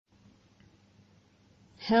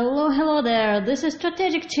Hello there. This is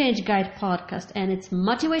Strategic Change Guide podcast and it's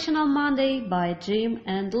Motivational Monday by Jim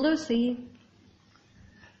and Lucy.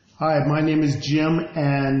 Hi, my name is Jim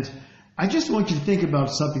and I just want you to think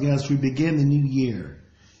about something as we begin the new year.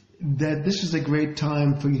 That this is a great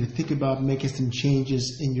time for you to think about making some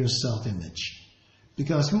changes in your self-image.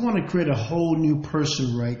 Because we want to create a whole new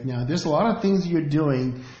person right now. There's a lot of things you're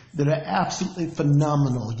doing that are absolutely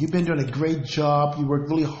phenomenal. You've been doing a great job. You work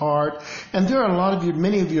really hard. And there are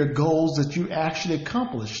many of your goals that you actually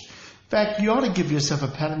accomplished. In fact, you ought to give yourself a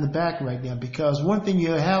pat on the back right now because one thing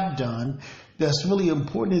you have done that's really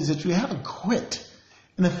important is that you haven't quit.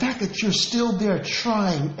 And the fact that you're still there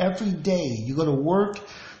trying every day. You go to work.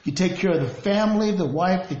 You take care of the family, the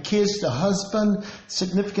wife, the kids, the husband,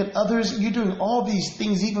 significant others. You're doing all these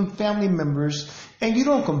things, even family members, and you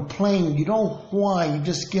don't complain. You don't whine. You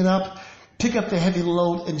just get up, pick up the heavy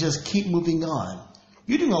load, and just keep moving on.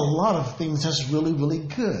 You're doing a lot of things that's really, really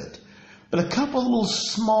good. But a couple of little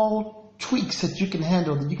small tweaks that you can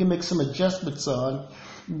handle, that you can make some adjustments on.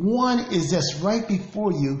 One is that's right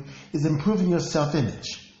before you is improving your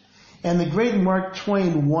self-image. And the great Mark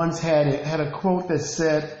Twain once had a quote that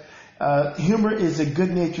said, humor is a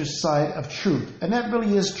good-natured side of truth. And that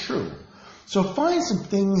really is true. So find some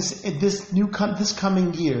things in this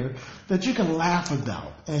coming year that you can laugh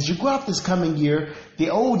about. And as you go out this coming year, the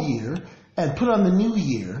old year, and put on the new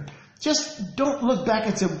year, just don't look back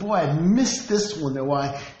and say, boy, I missed this one, or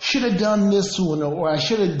I should have done this one, or I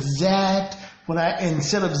should have zagged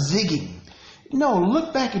instead of zigging. No,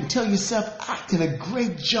 look back and tell yourself, I did a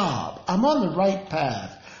great job. I'm on the right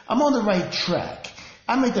path. I'm on the right track.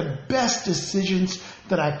 I made the best decisions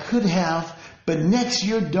that I could have, but next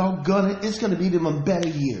year, doggone it, it's going to be even a better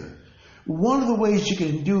year. One of the ways you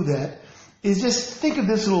can do that is just think of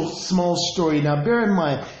this little small story. Now, bear in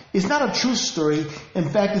mind, it's not a true story. In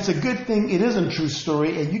fact, it's a good thing it isn't a true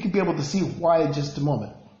story, and you can be able to see why in just a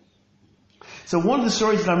moment. So one of the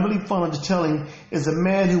stories that I'm really fond of telling is a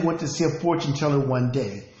man who went to see a fortune teller one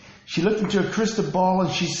day. She looked into a crystal ball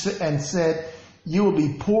and said, you will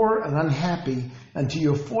be poor and unhappy until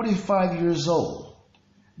you're 45 years old.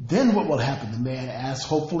 Then what will happen? The man asked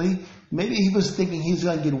hopefully. Maybe he was thinking he's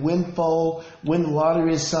going to get win the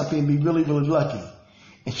lottery or something, and be really, really lucky.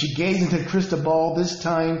 And she gazed into the crystal ball this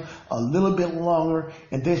time a little bit longer,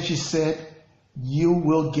 and then she said, you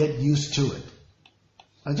will get used to it.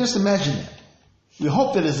 Now just imagine that. We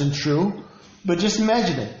hope that isn't true, but just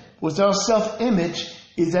imagine it. With our self-image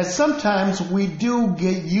is that sometimes we do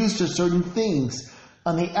get used to certain things.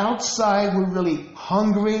 On the outside, we're really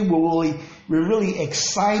hungry, we're really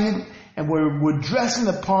excited, and we're dressing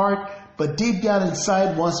the part, but deep down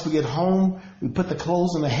inside, once we get home, we put the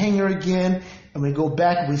clothes on the hanger again, and we go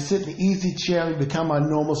back and we sit in the easy chair and become our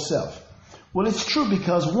normal self. Well, it's true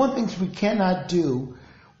because one thing we cannot do,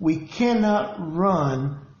 we cannot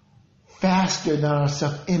run faster than our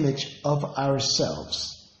self-image of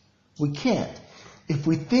ourselves. We can't. If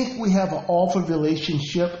we think we have an awful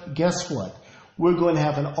relationship, guess what? We're going to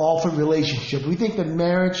have an awful relationship. We think that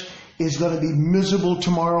marriage is going to be miserable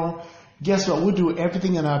tomorrow. Guess what? We'll do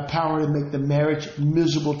everything in our power to make the marriage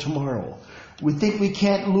miserable tomorrow. We think we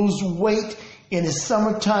can't lose weight in the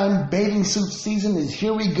summertime. Bathing suit season is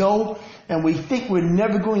here we go. And we think we're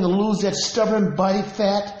never going to lose that stubborn body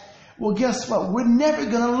fat. Well, guess what? We're never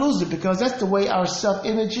going to lose it because that's the way our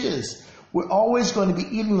self-image is. We're always going to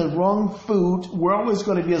be eating the wrong food. We're always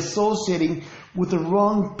going to be associating with the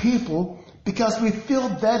wrong people because we feel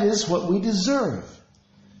that is what we deserve.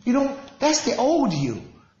 You know, that's the old you.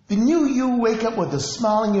 The new you wake up with a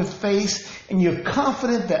smile on your face and you're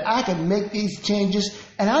confident that I can make these changes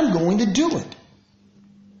and I'm going to do it.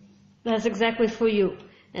 That's exactly for you.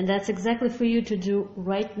 And that's exactly for you to do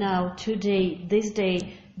right now, today,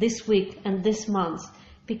 this week, and this month.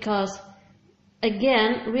 Because,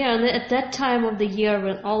 again, we are at that time of the year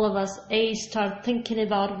when all of us, start thinking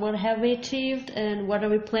about what have we achieved and what are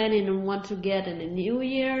we planning and want to get in the new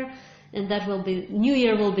year. And new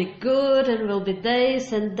year will be good and will be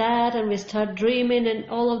this and that, and we start dreaming and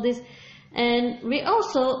all of this. And we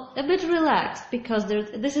also a bit relaxed because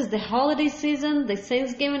this is the holiday season, the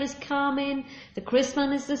Thanksgiving is coming, the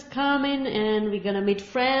Christmas is coming, and we're gonna meet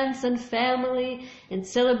friends and family and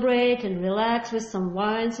celebrate and relax with some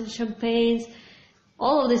wines and champagnes.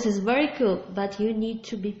 All of this is very cool, but you need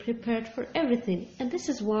to be prepared for everything. And this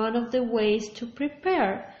is one of the ways to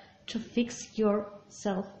prepare to fix your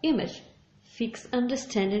self-image. Fix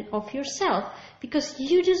understanding of yourself because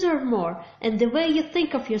you deserve more, and the way you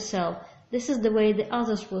think of yourself, this is the way the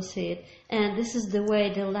others will see it, and this is the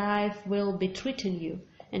way the life will be treating you.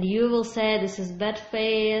 And you will say this is bad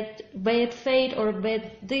fate or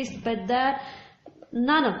bad this, bad that.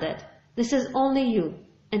 None of that. This is only you,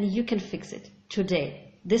 and you can fix it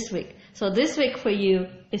today, this week. So this week for you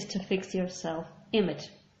is to fix your self-image.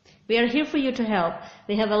 We are here for you to help.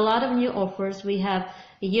 We have a lot of new offers. We have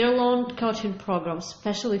a year-long coaching program,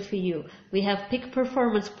 especially for you. We have peak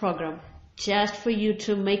performance program, just for you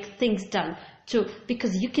to make things done,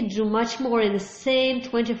 because you can do much more in the same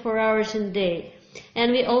 24 hours in a day.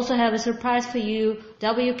 And we also have a surprise for you,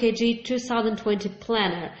 WKG 2020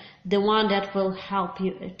 Planner, the one that will help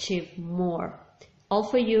you achieve more. All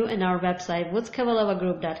for you in our website,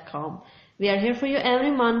 woodskavalevagroup.com. We are here for you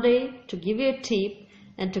every Monday to give you a tip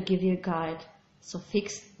and to give you a guide. So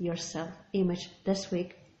fix your self-image this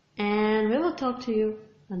week. And we will talk to you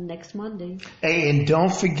on next Monday. Hey, and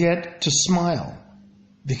don't forget to smile,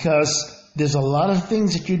 because there's a lot of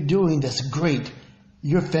things that you're doing that's great.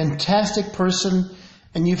 You're a fantastic person,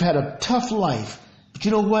 and you've had a tough life. But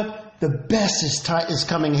you know what? The best is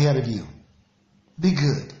coming ahead of you. Be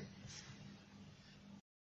good.